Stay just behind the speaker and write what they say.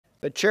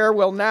The chair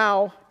will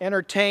now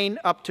entertain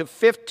up to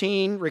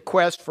 15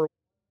 requests for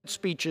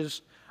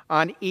speeches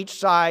on each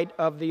side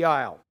of the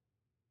aisle.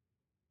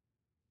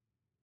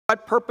 For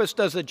what purpose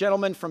does the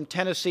gentleman from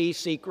Tennessee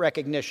seek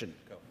recognition?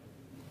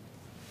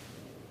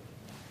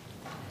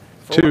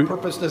 For what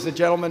purpose does the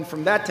gentleman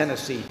from that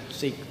Tennessee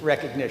seek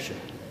recognition?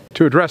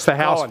 To address the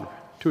House. Cohen.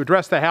 To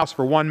address the House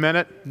for 1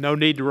 minute. No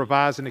need to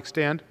revise and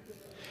extend.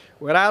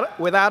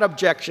 Without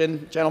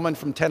objection, gentleman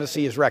from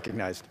Tennessee is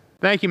recognized.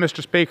 Thank you,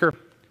 Mr. Speaker.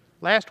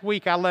 Last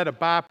week, I led a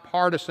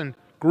bipartisan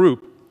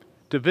group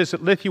to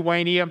visit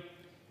Lithuania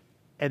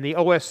and the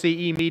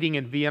OSCE meeting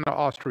in Vienna,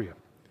 Austria.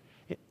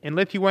 In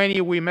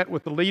Lithuania, we met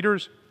with the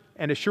leaders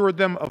and assured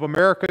them of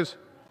America's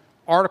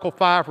Article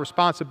 5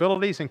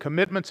 responsibilities and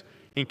commitments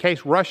in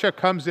case Russia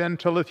comes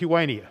into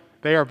Lithuania.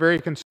 They are very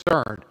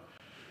concerned.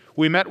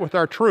 We met with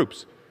our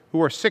troops,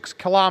 who are 6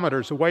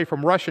 kilometers away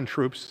from Russian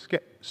troops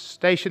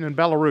stationed in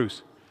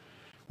Belarus.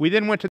 We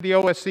then went to the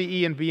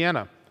OSCE in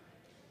Vienna,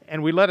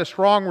 and we led a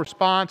strong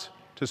response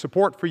to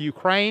support for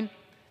Ukraine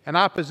and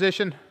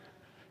opposition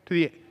to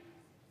the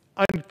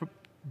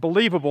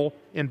unbelievable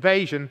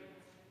invasion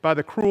by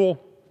the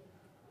cruel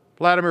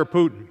Vladimir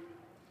Putin.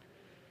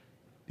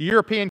 The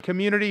European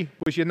community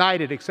was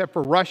united, except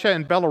for Russia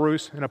and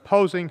Belarus, in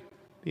opposing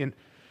the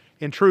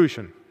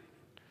intrusion.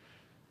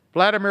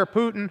 Vladimir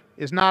Putin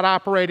is not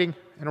operating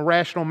in a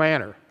rational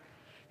manner.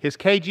 His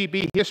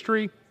KGB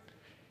history,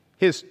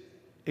 his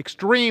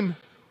extreme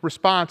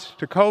response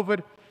to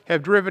COVID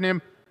have driven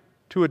him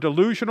to a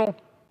delusional,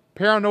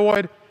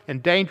 paranoid,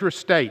 and dangerous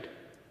state.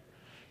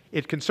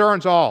 It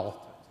concerns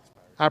all.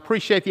 I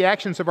appreciate the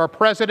actions of our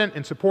president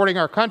in supporting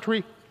our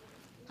country.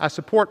 I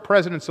support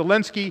President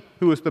Zelensky,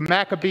 who is the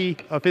Maccabee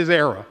of his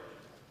era.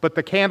 But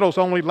the candles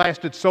only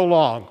lasted so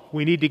long.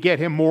 We need to get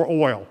him more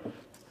oil.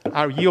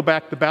 I yield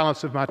back the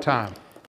balance of my time.